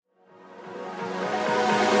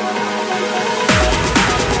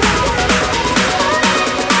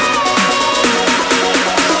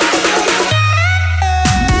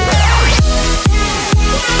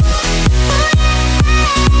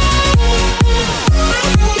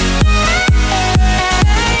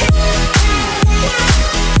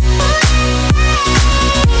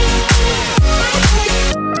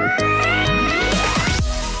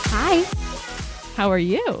How are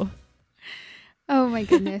you? Oh my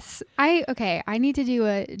goodness. I need to do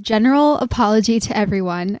a general apology to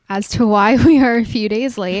everyone as to why we are a few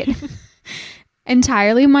days late.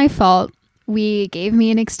 Entirely my fault. We gave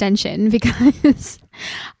me an extension because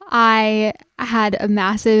I had a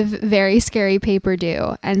massive, very scary paper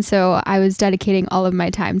due. And so I was dedicating all of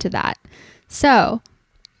my time to that. So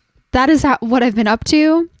that is what I've been up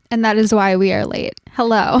to. And that is why we are late.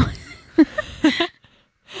 Hello.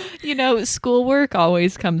 Schoolwork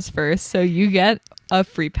always comes first, so you get a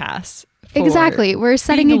free pass. Exactly. We're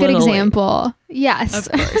setting a good example. Late. Yes.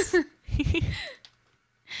 Of course.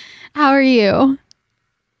 How are you?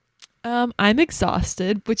 I'm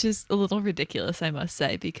exhausted, which is a little ridiculous, I must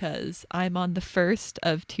say, because I'm on the first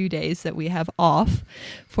of 2 days that we have off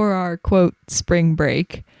for our quote spring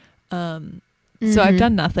break. So I've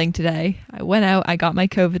done nothing today. I went out, I got my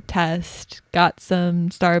COVID test, got some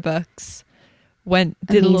Starbucks,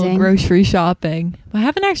 did a little grocery shopping. I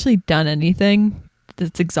haven't actually done anything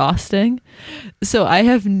that's exhausting. So I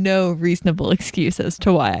have no reasonable excuse as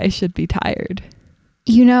to why I should be tired.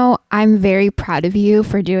 I'm very proud of you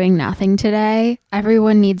for doing nothing today.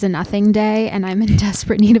 Everyone needs a nothing day, and I'm in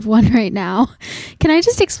desperate need of one right now. Can I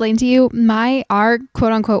just explain to you, our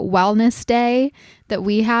quote unquote wellness day that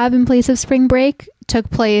we have in place of spring break took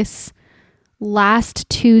place last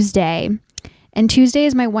Tuesday. And Tuesday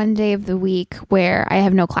is my one day of the week where I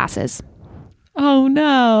have no classes. Oh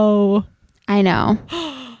no. I know.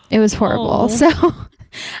 It was horrible. Oh. So,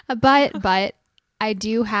 but I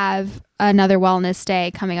do have another wellness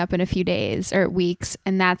day coming up in a few days or weeks,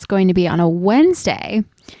 and that's going to be on a Wednesday,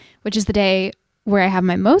 which is the day where I have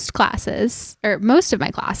my most of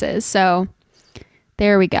my classes. So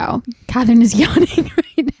there we go. Catherine is yawning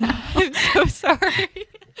right now. I'm so sorry.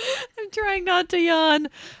 I'm trying not to yawn.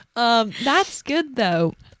 That's good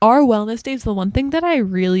though. Our wellness day is the one thing that I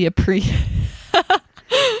really appreciate.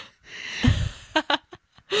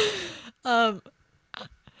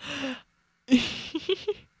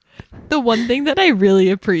 The one thing that I really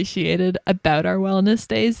appreciated about our wellness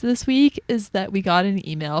days this week is that we got an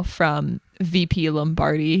email from VP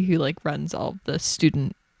Lombardi, who runs all the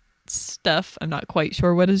student stuff. I'm not quite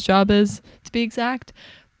sure what his job is, to be exact,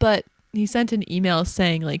 but he sent an email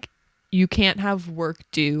saying you can't have work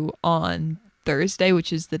due on Thursday,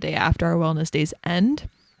 which is the day after our wellness days end,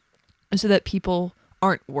 so that people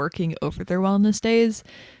aren't working over their wellness days.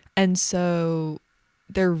 And so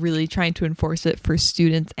they're really trying to enforce it for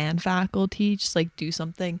students and faculty, just do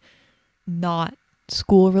something not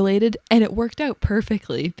school related. And it worked out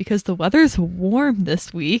perfectly because the weather's warm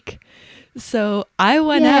this week. So I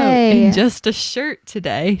went out in just a shirt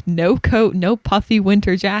today, no coat, no puffy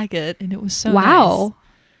winter jacket, and it was so nice.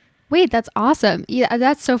 Wait, that's awesome. Yeah,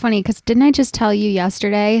 that's so funny because didn't I just tell you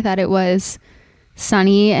yesterday that it was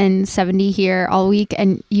sunny and 70 here all week,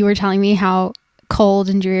 and you were telling me how cold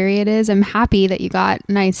and dreary it is? I'm happy that you got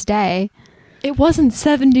a nice day. It wasn't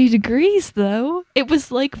 70 degrees though. It was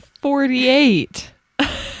 48.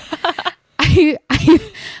 I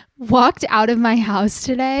walked out of my house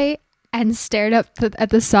today and stared up at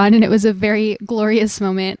the sun, and it was a very glorious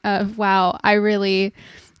moment of, wow,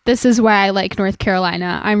 this is why I like North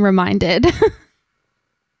Carolina. I'm reminded.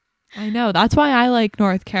 I know. That's why I like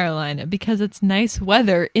North Carolina, because it's nice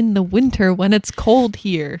weather in the winter when it's cold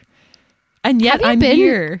here. And yet I'm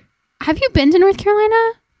here. Have you been to North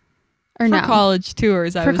Carolina? Or for no? College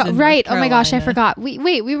tours. I was in right. North Oh my gosh, I forgot. We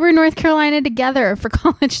were in North Carolina together for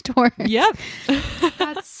college tours. Yep.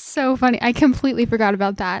 That's so funny. I completely forgot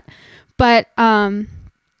about that. But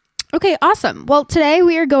okay, awesome. Well, today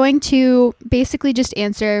we are going to basically just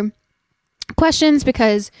answer questions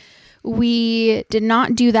because we did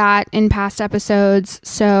not do that in past episodes.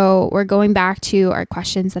 So we're going back to our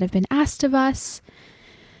questions that have been asked of us.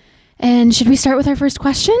 And should we start with our first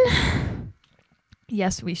question?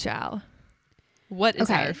 Yes, we shall. What is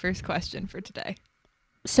our first question for today?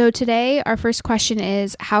 So today, our first question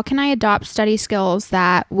is, how can I adopt study skills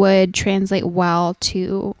that would translate well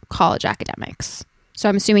to college academics? So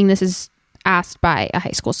I'm assuming this is asked by a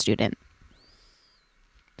high school student.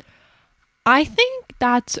 I think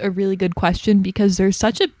that's a really good question because there's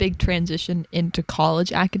such a big transition into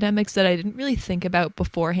college academics that I didn't really think about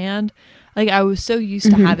beforehand. I was so used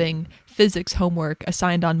to having physics homework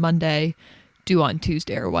assigned on Monday, due on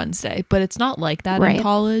Tuesday or Wednesday, but it's not like that in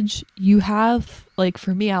college. You have,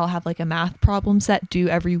 for me, I'll have a math problem set due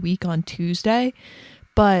every week on Tuesday,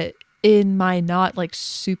 but in my not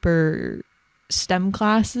super STEM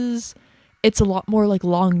classes, it's a lot more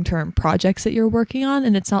long-term projects that you're working on,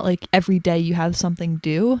 and it's not every day you have something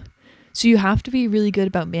due. So you have to be really good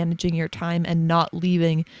about managing your time and not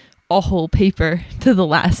leaving a whole paper to the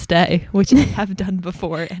last day, which I have done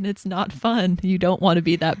before, and it's not fun. You don't want to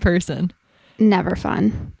be that person. Never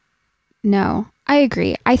fun. No, I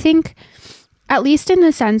agree. I think, at least in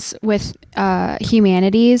the sense with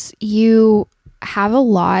humanities, you have a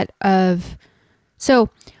lot of... So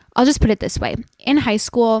I'll just put it this way. In high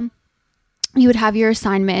school, you would have your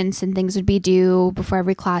assignments and things would be due before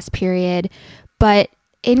every class period. But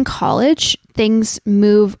in college, things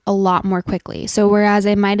move a lot more quickly. So whereas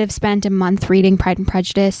I might have spent a month reading Pride and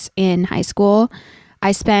Prejudice in high school,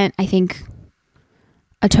 I spent, I think,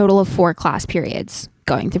 a total of 4 class periods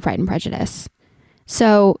going through Pride and Prejudice.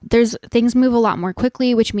 So things move a lot more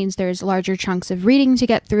quickly, which means there's larger chunks of reading to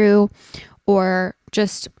get through, or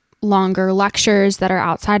just longer lectures that are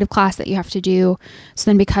outside of class that you have to do.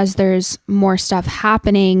 So then because there's more stuff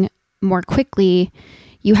happening more quickly,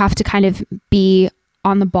 you have to kind of be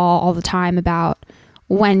on the ball all the time about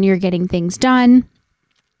when you're getting things done.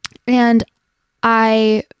 And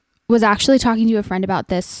I was actually talking to a friend about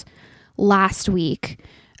this last week.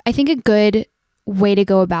 I think a good way to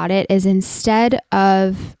go about it is, instead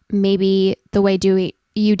of maybe the way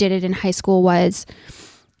you did it in high school was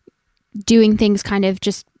doing things kind of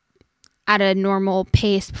just at a normal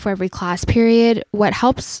pace before every class period, what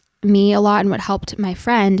helps me a lot and what helped my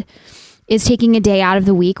friend is taking a day out of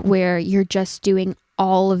the week where you're just doing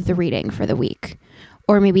all of the reading for the week,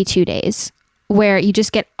 or maybe 2 days where you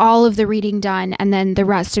just get all of the reading done, and then the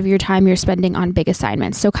rest of your time you're spending on big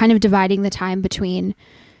assignments. So kind of dividing the time between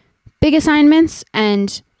big assignments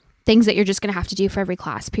and things that you're just going to have to do for every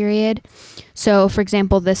class period. So for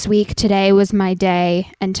example, this week, today was my day,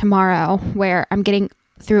 and tomorrow, where I'm getting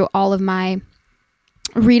through all of my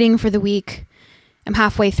reading for the week. I'm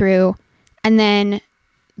halfway through, and then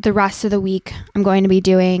the rest of the week I'm going to be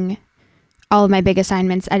doing all of my big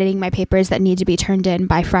assignments, editing my papers that need to be turned in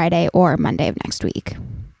by Friday or Monday of next week.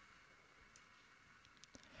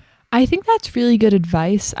 I think that's really good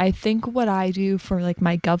advice. I think what I do for like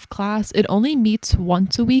my gov class, it only meets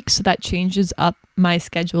once a week, so that changes up my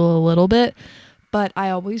schedule a little bit. But I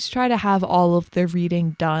always try to have all of the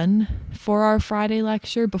reading done for our Friday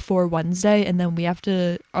lecture before Wednesday, and then we have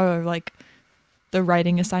to, or like the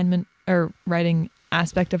writing assignment or writing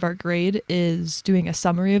aspect of our grade is doing a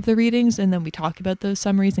summary of the readings, and then we talk about those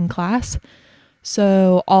summaries in class.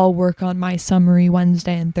 So I'll work on my summary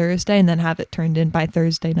Wednesday and Thursday and then have it turned in by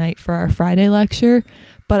Thursday night for our Friday lecture.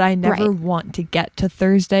 But I never want to get to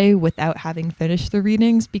Thursday without having finished the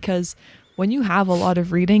readings, because when you have a lot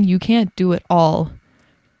of reading, you can't do it all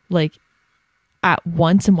like at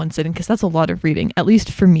once in one sitting, because that's a lot of reading. At least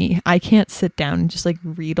for me, I can't sit down and just like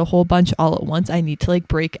read a whole bunch all at once. I need to like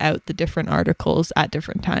break out the different articles at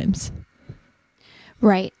different times.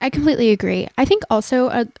 Right. I completely agree. I think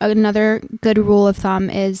also another good rule of thumb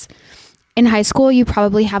is, in high school, you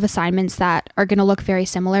probably have assignments that are going to look very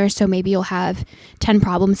similar. So maybe you'll have 10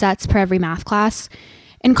 problem sets per every math class.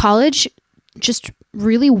 In college, just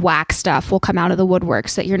really whack stuff will come out of the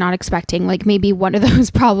woodworks that you're not expecting. Like maybe one of those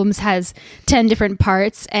problems has 10 different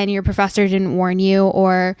parts and your professor didn't warn you,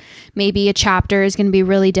 or maybe a chapter is going to be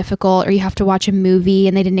really difficult, or you have to watch a movie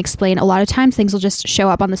and they didn't explain. A lot of times things will just show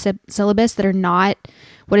up on the syllabus that are not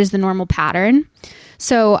what is the normal pattern.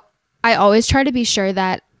 So I always try to be sure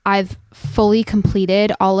that I've fully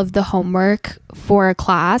completed all of the homework for a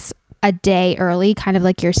class a day early, kind of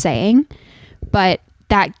like you're saying, but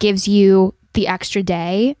that gives you the extra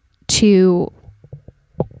day to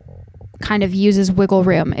kind of use as wiggle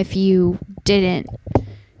room if you didn't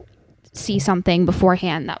see something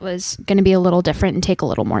beforehand that was going to be a little different and take a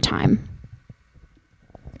little more time.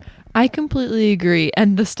 I completely agree.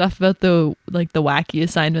 And the stuff about the wacky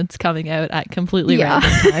assignments coming out at completely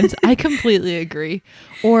random times, I completely agree.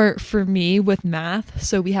 Or for me with math,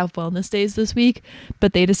 so we have wellness days this week,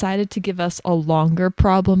 but they decided to give us a longer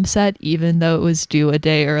problem set even though it was due a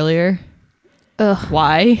day earlier. Ugh.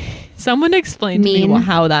 Why? Someone explain to me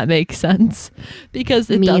how that makes sense, because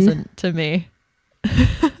it doesn't to me.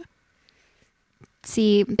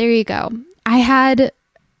 See, there you go. I had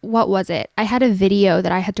a video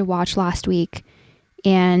that I had to watch last week,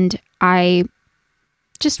 and I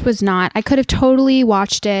just was not. I could have totally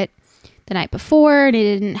watched it the night before, and I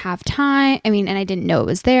didn't have time. And I didn't know it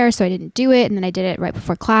was there, so I didn't do it. And then I did it right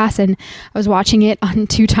before class, and I was watching it on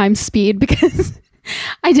 2 times speed because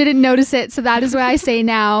I didn't notice it. So that is why I say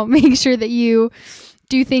now, make sure that you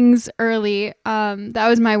do things early. That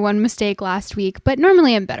was my one mistake last week, but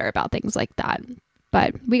normally I'm better about things like that.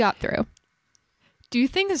 But we got through. do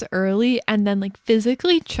things early and then like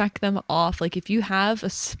physically check them off. Like if you have a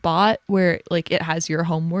spot where like it has your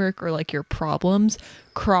homework or like your problems,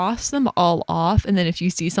 cross them all off. And then if you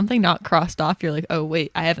see something not crossed off, you're like, oh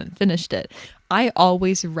wait, I haven't finished it. I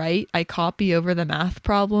always write, I copy over the math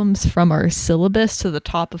problems from our syllabus to the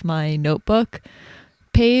top of my notebook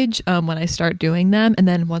page when I start doing them. And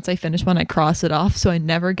then once I finish one, I cross it off. So I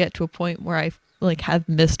never get to a point where I like have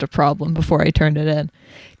missed a problem before I turned it in,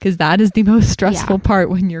 because that is the most stressful part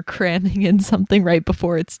when you're cramming in something right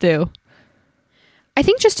before it's due. I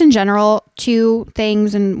think just in general, two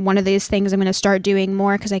things, and one of these things I'm going to start doing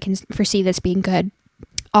more because I can foresee this being good,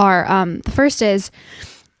 are the first is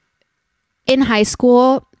in high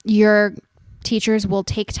school, your teachers will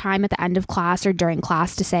take time at the end of class or during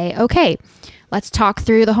class to say, okay, let's talk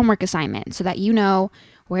through the homework assignment so that you know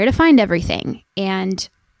where to find everything and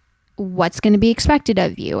what's going to be expected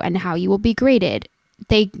of you and how you will be graded.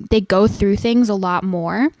 They go through things a lot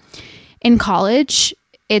more. In college,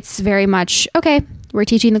 it's very much, okay, we're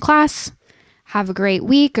teaching the class, have a great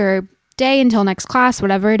week or day until next class,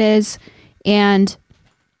 whatever it is. And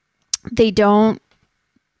they don't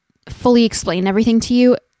fully explain everything to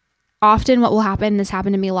you. Often what will happen, this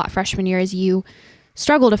happened to me a lot freshman year, is you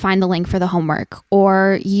struggle to find the link for the homework,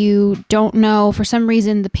 or you don't know, for some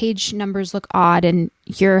reason the page numbers look odd and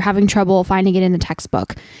you're having trouble finding it in the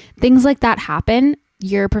textbook. Things like that happen.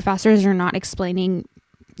 Your professors are not explaining,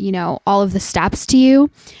 you know, all of the steps to you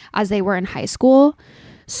as they were in high school.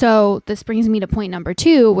 So this brings me to point number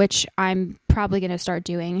 2, which I'm probably going to start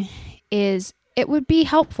doing, is it would be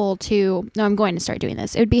helpful to, no, I'm going to start doing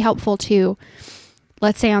this. It would be helpful to,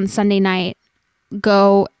 let's say on Sunday night,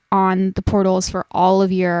 go on the portals for all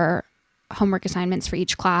of your homework assignments for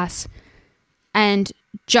each class and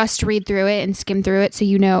just read through it and skim through it so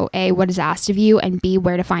you know, A, what is asked of you, and B,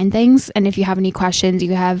 where to find things. And if you have any questions,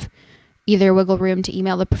 you have either wiggle room to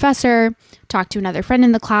email the professor, talk to another friend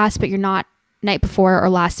in the class, but you're not night before or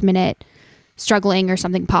last minute struggling or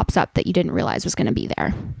something pops up that you didn't realize was going to be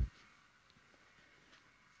there.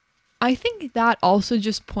 I think that also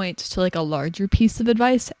just points to like a larger piece of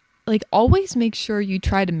advice. Like always make sure you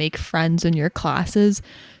try to make friends in your classes,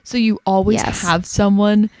 so you always have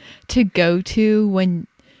someone to go to when,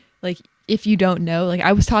 like, if you don't know. Like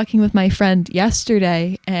I was talking with my friend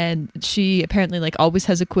yesterday and she apparently like always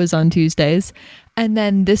has a quiz on Tuesdays, and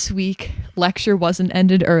then this week lecture wasn't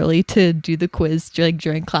ended early to do the quiz like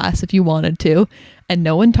during class if you wanted to, and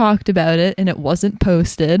no one talked about it and it wasn't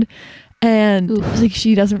posted. And like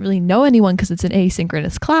she doesn't really know anyone because it's an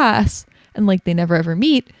asynchronous class and like they never ever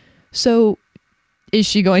meet. So is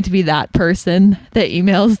she going to be that person that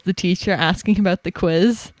emails the teacher asking about the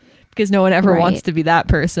quiz? Because no one ever wants to be that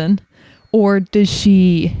person. Or does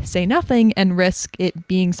she say nothing and risk it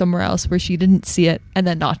being somewhere else where she didn't see it and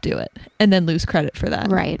then not do it and then lose credit for that?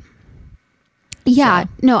 Right. Yeah,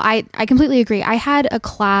 no, I completely agree. I had a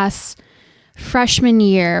class freshman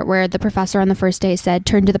year where the professor on the first day said,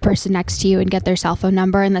 turn to the person next to you and get their cell phone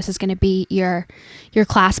number, and this is going to be your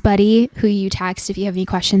class buddy who you text if you have any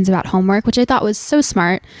questions about homework, which I thought was so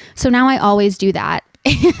smart. So now I always do that.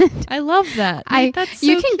 I love that. That's so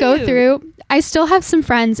you can cute. go through. I still have some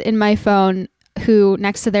friends in my phone who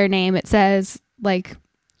next to their name it says like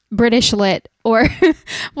British Lit or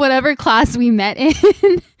whatever class we met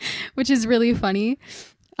in, which is really funny.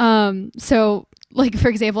 So like, for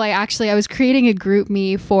example, I was creating a group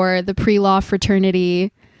me for the pre-law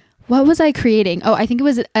fraternity. What was I creating? Oh, I think it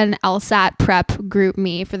was an LSAT prep group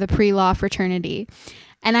me for the pre-law fraternity.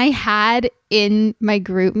 And I had in my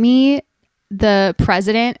group me the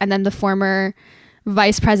president and then the former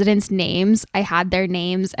vice president's names. I had their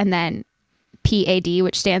names and then PAD,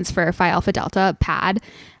 which stands for Phi Alpha Delta, PAD.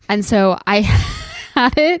 And so I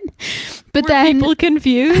had it. But then people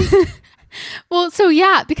confused? Well, so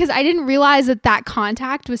yeah, because I didn't realize that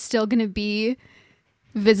contact was still going to be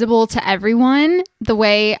visible to everyone the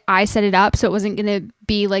way I set it up. So it wasn't going to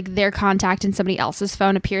be like their contact in somebody else's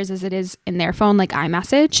phone appears as it is in their phone, like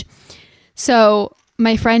iMessage. So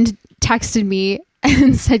my friend texted me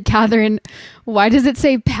and said, Catherine, why does it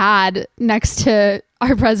say PAD next to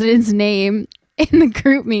our president's name in the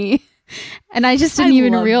group me? And I just didn't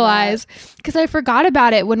even realize, because I forgot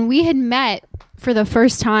about it when we had met for the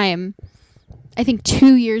first time. I think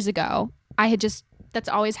 2 years ago, that's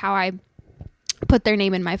always how I put their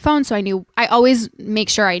name in my phone. So I always make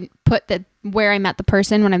sure I put where I met the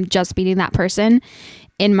person when I'm just meeting that person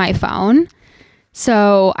in my phone.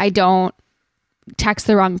 So I don't text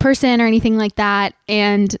the wrong person or anything like that.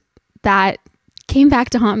 And that came back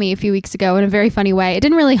to haunt me a few weeks ago in a very funny way. It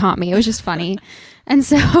didn't really haunt me. It was just funny. And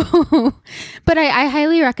so, but I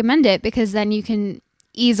highly recommend it because then you can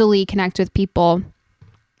easily connect with people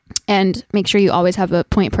and make sure you always have a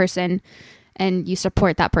point person and you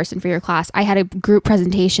support that person for your class. I had a group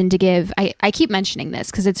presentation to give. I keep mentioning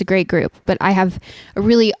this because it's a great group, but I have a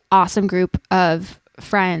really awesome group of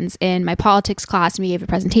friends in my politics class, and we gave a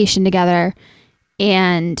presentation together,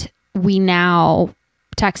 and we now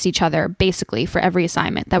text each other basically for every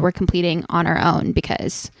assignment that we're completing on our own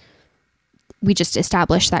because we just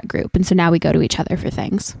established that group. And so now we go to each other for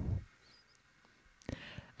things.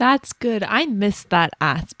 That's good. I miss that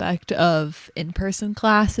aspect of in-person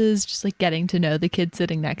classes, just like getting to know the kid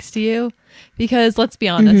sitting next to you. Because let's be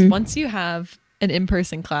honest, once you have an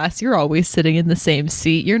in-person class, you're always sitting in the same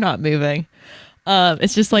seat. You're not moving.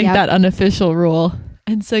 It's just like that unofficial rule.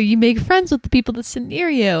 And so you make friends with the people that sit near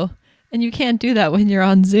you. And you can't do that when you're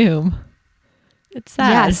on Zoom. It's sad.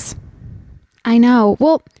 Yes, I know.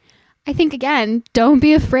 Well, I think, again, don't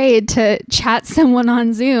be afraid to chat someone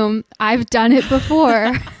on Zoom. I've done it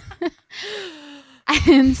before.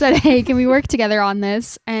 And said, hey, can we work together on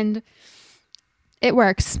this? And it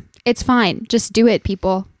works. It's fine. Just do it,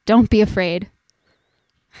 people. Don't be afraid.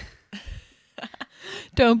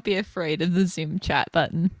 Don't be afraid of the Zoom chat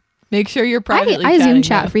button. Make sure you're privately I Zoom chatting,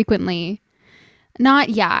 chat though. frequently.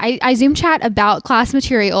 I Zoom chat about class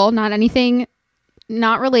material, not anything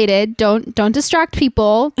not related. Don't distract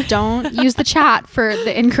people. Don't use the chat for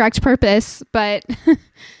the incorrect purpose. But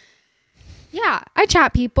yeah, I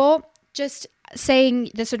chat people just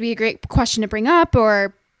saying this would be a great question to bring up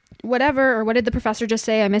or whatever. Or what did the professor just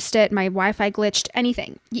say? I missed it. My Wi-Fi glitched.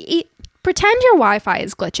 Anything. Pretend your Wi-Fi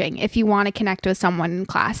is glitching if you want to connect with someone in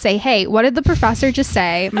class. Say, hey, what did the professor just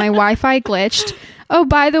say? My Wi-Fi glitched. Oh,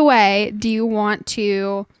 by the way, do you want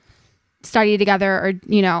to study together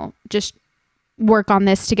or, just work on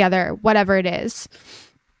this together, whatever it is.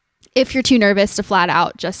 If you're too nervous to flat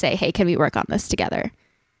out just say, hey, can we work on this together?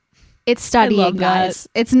 It's studying, guys.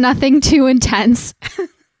 It's nothing too intense.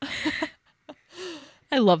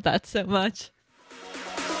 I love that so much.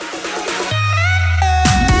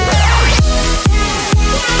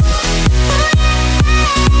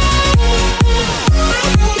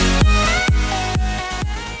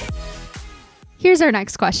 Here's our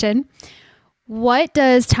next question. What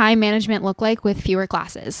does time management look like with fewer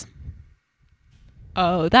classes?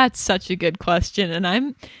 Oh, that's such a good question. And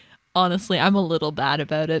I'm a little bad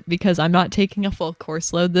about it because I'm not taking a full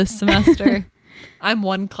course load this semester. I'm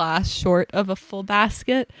one class short of a full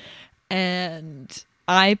basket, and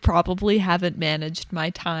I probably haven't managed my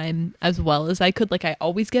time as well as I could. Like, I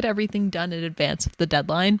always get everything done in advance of the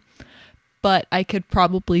deadline, but I could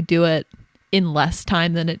probably do it in less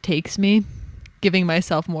time than it takes me, giving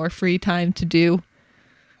myself more free time to do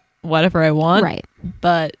whatever I want. Right.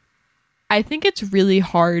 But I think it's really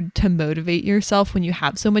hard to motivate yourself when you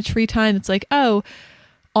have so much free time. It's like, oh,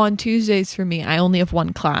 on Tuesdays for me, I only have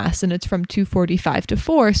one class and it's from 2:45 to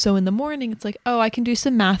 4. So in the morning, it's like, oh, I can do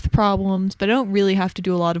some math problems, but I don't really have to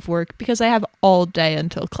do a lot of work because I have all day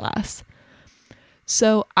until class.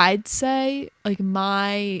 So I'd say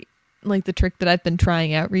the trick that I've been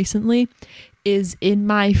trying out recently is in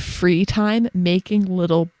my free time making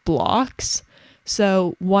little blocks.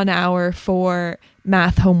 So 1 hour for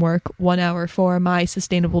math homework, 1 hour for my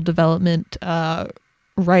sustainable development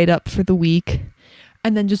write up for the week,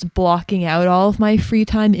 and then just blocking out all of my free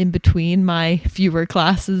time in between my fewer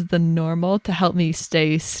classes than normal to help me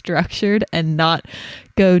stay structured and not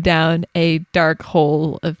go down a dark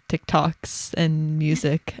hole of TikToks and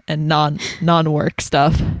music and non-work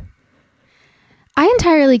stuff. I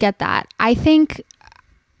entirely get that. I think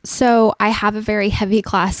so. I have a very heavy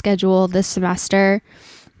class schedule this semester,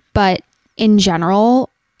 but in general,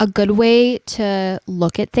 a good way to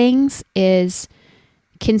look at things is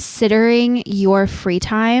considering your free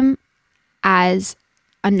time as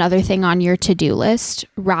another thing on your to-do list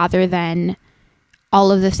rather than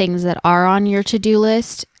all of the things that are on your to-do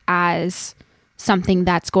list as something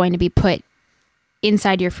that's going to be put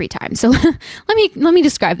inside your free time. So let me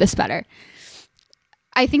describe this better.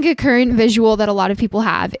 I think a current visual that a lot of people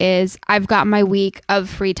have is I've got my week of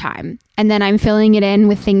free time and then I'm filling it in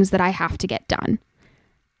with things that I have to get done.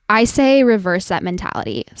 I say reverse that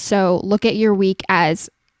mentality. So look at your week as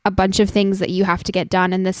a bunch of things that you have to get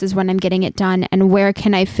done, and this is when I'm getting it done, and where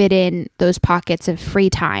can I fit in those pockets of free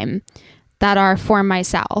time that are for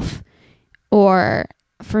myself or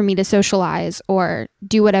for me to socialize or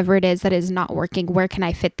do whatever it is that is not working. Where can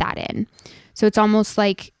I fit that in? So it's almost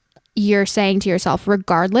like you're saying to yourself,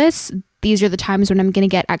 regardless, these are the times when I'm going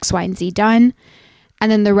to get X, Y, and Z done.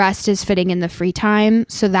 And then the rest is fitting in the free time.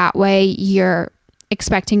 So that way you're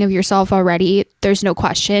expecting of yourself already. There's no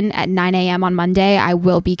question at 9 a.m. on Monday, I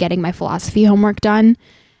will be getting my philosophy homework done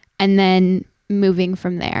and then moving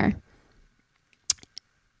from there.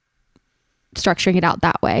 structuring it out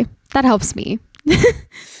that way. That helps me.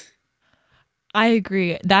 I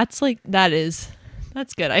agree. That's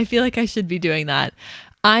good. I feel like I should be doing that.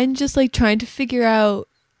 I'm just like trying to figure out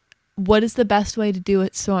what is the best way to do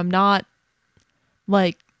it so I'm not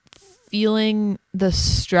like feeling the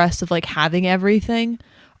stress of like having everything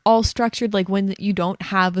all structured. Like when you don't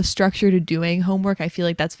have a structure to doing homework, I feel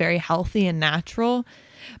like that's very healthy and natural,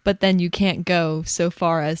 but then you can't go so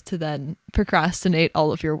far as to then procrastinate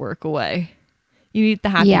all of your work away. You need the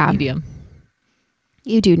happy medium.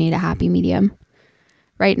 You do need a happy medium.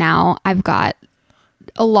 Right now, I've got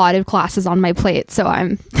a lot of classes on my plate, so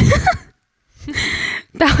I'm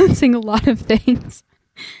balancing a lot of things.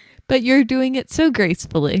 But you're doing it so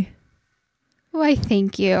gracefully. Why,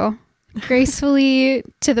 thank you. Gracefully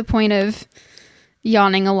to the point of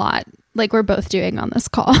yawning a lot, like we're both doing on this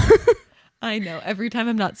call. I know. Every time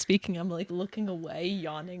I'm not speaking, I'm like looking away,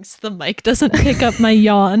 yawning, so the mic doesn't pick up my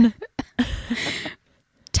yawn.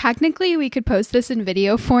 Technically, we could post this in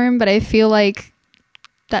video form, but I feel like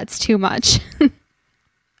that's too much.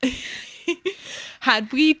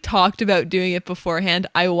 Had we talked about doing it beforehand,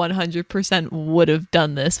 I 100% would have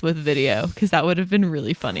done this with video because that would have been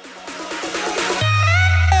really funny.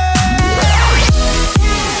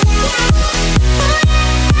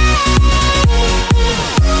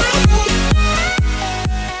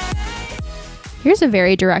 Here's a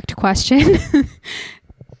very direct question.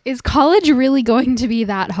 Is college really going to be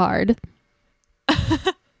that hard?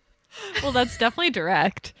 Well, that's definitely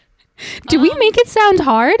direct. Do we make it sound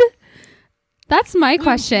hard? That's my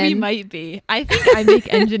question. We might be. I think I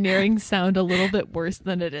make engineering sound a little bit worse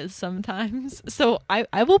than it is sometimes. So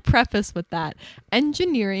I will preface with that.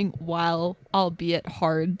 Engineering, while albeit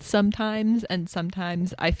hard sometimes, and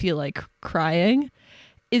sometimes I feel like crying,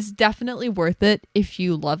 is definitely worth it if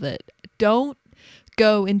you love it. Don't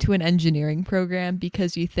go into an engineering program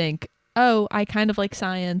because you think, oh, I kind of like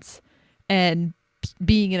science and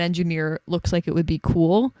being an engineer looks like it would be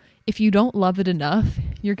cool. If you don't love it enough,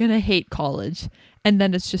 you're going to hate college and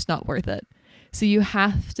then it's just not worth it. So you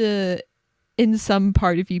have to, in some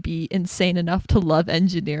part of you, be insane enough to love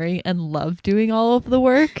engineering and love doing all of the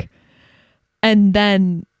work. And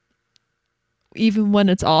then even when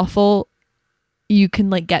it's awful, you can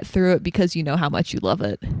like get through it because you know how much you love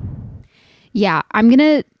it. Yeah, I'm going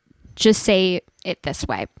to just say it this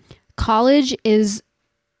way. College is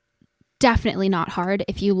definitely not hard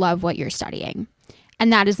if you love what you're studying.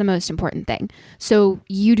 And that is the most important thing. So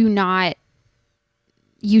you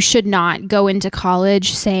should not go into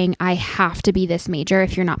college saying, I have to be this major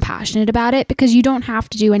if you're not passionate about it, because you don't have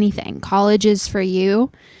to do anything. College is for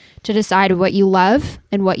you to decide what you love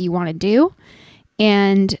and what you want to do.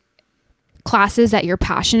 And classes that you're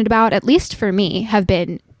passionate about, at least for me, have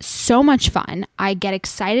been so much fun. I get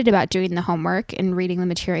excited about doing the homework and reading the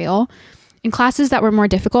material. In classes that were more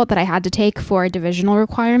difficult that I had to take for a divisional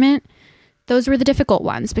requirement, those were the difficult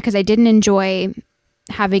ones because I didn't enjoy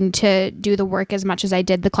having to do the work as much as I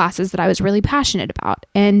did the classes that I was really passionate about.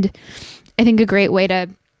 And I think a great way to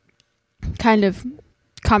kind of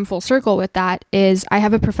come full circle with that is I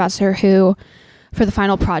have a professor who, for the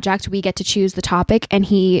final project, we get to choose the topic, and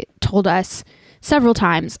he told us several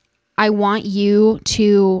times, I want you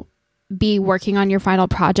to be working on your final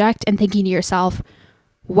project and thinking to yourself,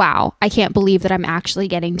 wow, I can't believe that I'm actually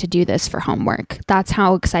getting to do this for homework. That's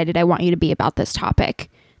how excited I want you to be about this topic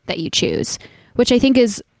that you choose, which I think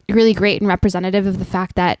is really great and representative of the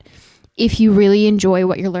fact that if you really enjoy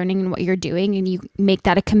what you're learning and what you're doing, and you make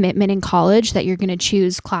that a commitment in college that you're going to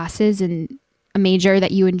choose classes and a major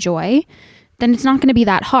that you enjoy, then it's not going to be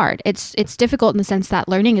that hard. It's difficult in the sense that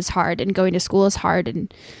learning is hard and going to school is hard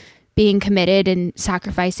and being committed and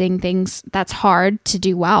sacrificing things, that's hard to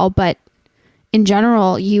do well. But in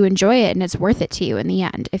general, you enjoy it and it's worth it to you in the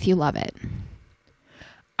end if you love it.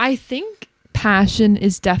 I think passion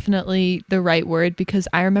is definitely the right word, because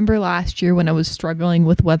I remember last year when I was struggling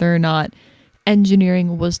with whether or not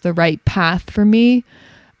engineering was the right path for me,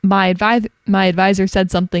 my advisor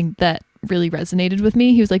said something that really resonated with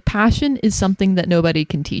me. He was like, passion is something that nobody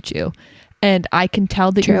can teach you. And I can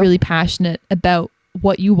tell that True. You're really passionate about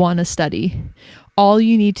what you want to study. All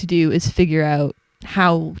you need to do is figure out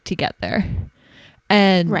how to get there.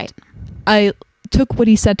 And right. I took what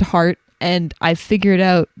he said to heart, and I figured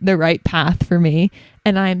out the right path for me.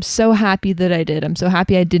 And I'm so happy that I did. I'm so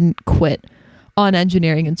happy I didn't quit on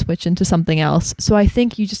engineering and switch into something else. So I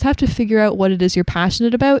think you just have to figure out what it is you're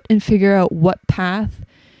passionate about and figure out what path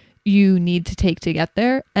you need to take to get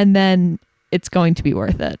there. And then it's going to be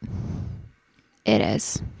worth it. It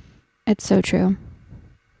is. It's so true.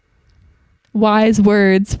 Wise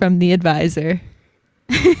words from the advisor.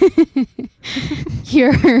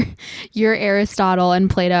 your Aristotle and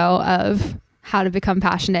Plato of how to become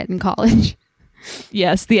passionate in college.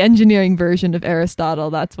 Yes, the engineering version of Aristotle.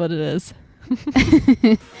 That's what it is.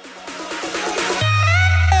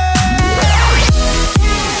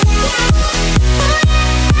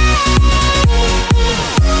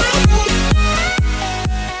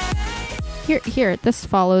 Here, this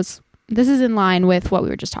is in line with what we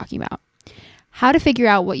were just talking about. How to figure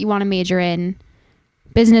out what you want to major in,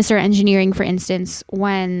 business or engineering, for instance,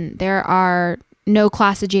 when there are no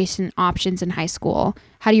class adjacent options in high school.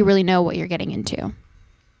 How do you really know what you're getting into?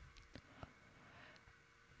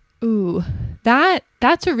 Ooh,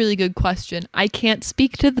 that's a really good question. I can't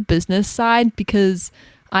speak to the business side because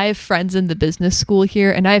I have friends in the business school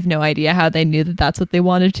here, and I have no idea how they knew that that's what they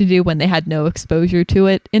wanted to do when they had no exposure to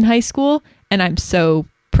it in high school. And I'm so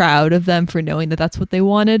proud of them for knowing that that's what they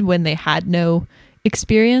wanted when they had no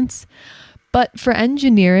experience. But for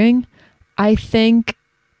engineering, I think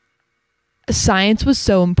science was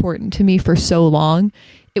so important to me for so long.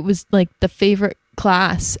 It was like the favorite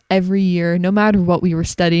class every year, no matter what we were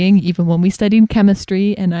studying, even when we studied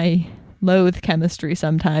chemistry, and I loathe chemistry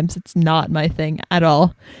sometimes. It's not my thing at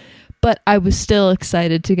all. But I was still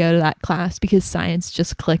excited to go to that class because science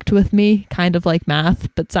just clicked with me, kind of like math,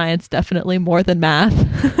 but science definitely more than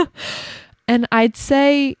math. And I'd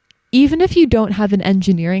say even if you don't have an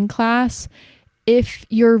engineering class, if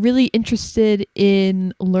you're really interested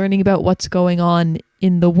in learning about what's going on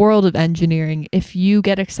in the world of engineering, if you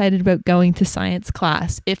get excited about going to science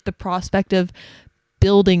class, if the prospect of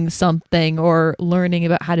building something or learning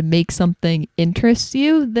about how to make something interests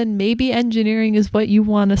you, then maybe engineering is what you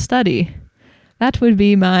want to study. That would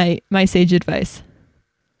be my sage advice.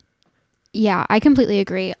 Yeah, I completely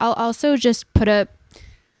agree. I'll also just put a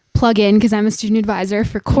plug in because I'm a student advisor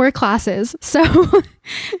for core classes. So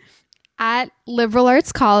at liberal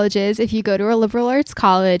arts colleges, if you go to a liberal arts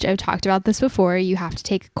college, I've talked about this before, you have to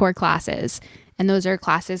take core classes. And those are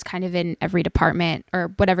classes kind of in every department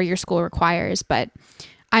or whatever your school requires. But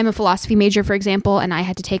I'm a philosophy major, for example, and I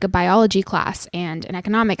had to take a biology class and an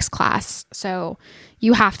economics class. So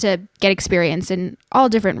you have to get experience in all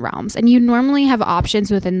different realms. And you normally have options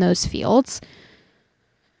within those fields.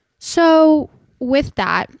 So with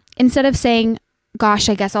that, instead of saying, gosh,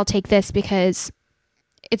 I guess I'll take this because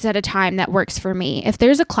it's at a time that works for me. If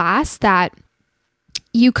there's a class that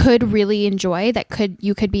you could really enjoy,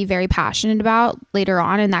 you could be very passionate about later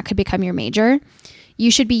on, and that could become your major,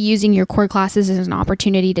 you should be using your core classes as an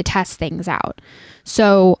opportunity to test things out.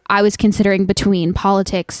 So I was considering between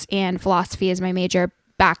politics and philosophy as my major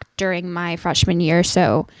back during my freshman year.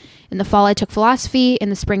 So in the fall, I took philosophy. In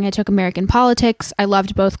the spring, I took American politics. I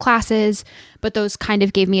loved both classes, but those kind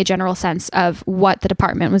of gave me a general sense of what the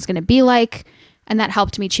department was going to be like. And that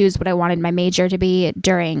helped me choose what I wanted my major to be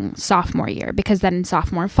during sophomore year, because then in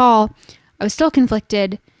sophomore fall, I was still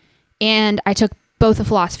conflicted, and I took both a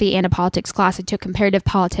philosophy and a politics class. I took comparative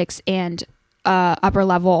politics and upper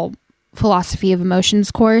level philosophy of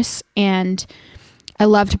emotions course, and I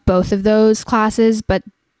loved both of those classes, but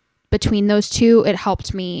between those two, it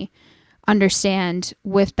helped me understand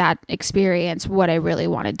with that experience what I really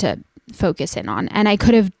wanted to focus in on. And I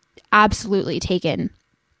could have absolutely taken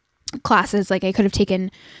classes, like I could have taken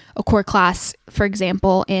a core class, for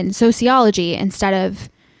example, in sociology instead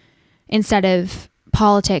of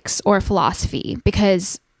politics or philosophy,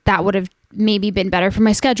 because that would have maybe been better for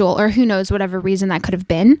my schedule, or who knows, whatever reason that could have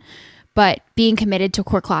been. But being committed to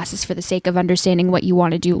core classes for the sake of understanding what you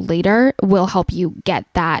want to do later will help you get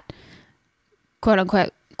that quote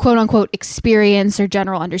unquote experience or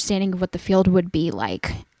general understanding of what the field would be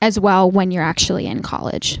like as well when you're actually in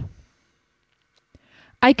college.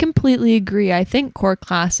 I completely agree. I think core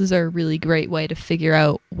classes are a really great way to figure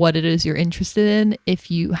out what it is you're interested in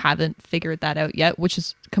if you haven't figured that out yet, which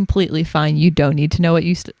is completely fine. You don't need to know what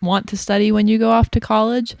you want to study when you go off to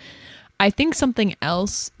college. I think something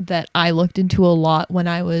else that I looked into a lot when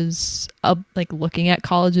I was looking at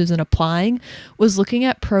colleges and applying was looking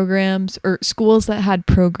at programs or schools that had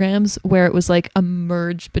programs where it was like a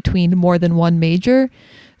merge between more than one major.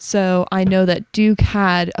 So I know that Duke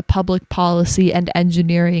had a public policy and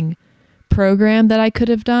engineering program that I could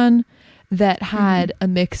have done that had a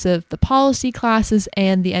mix of the policy classes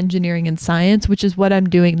and the engineering and science, which is what I'm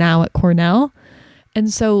doing now at Cornell.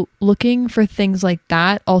 And so looking for things like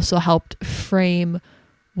that also helped frame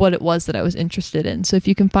what it was that I was interested in. So if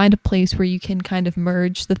you can find a place where you can kind of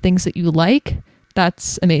merge the things that you like,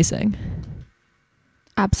 that's amazing.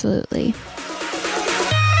 Absolutely.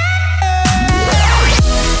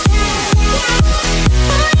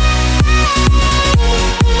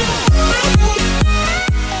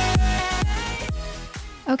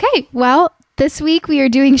 Okay, well, this week we are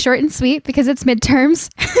doing short and sweet because it's midterms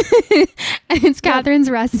and it's Catherine's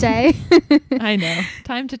rest day. I know.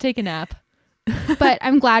 Time to take a nap. But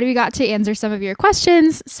I'm glad we got to answer some of your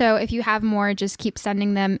questions. So if you have more, just keep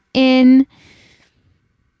sending them in.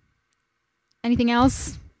 Anything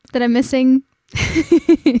else that I'm missing?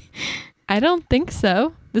 I don't think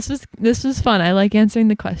so. This was fun. I like answering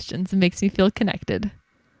the questions. It makes me feel connected.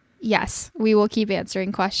 Yes, we will keep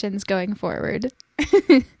answering questions going forward.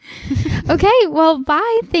 Okay, well,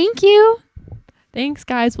 bye. Thank you. Thanks,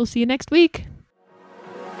 guys. We'll see you next week.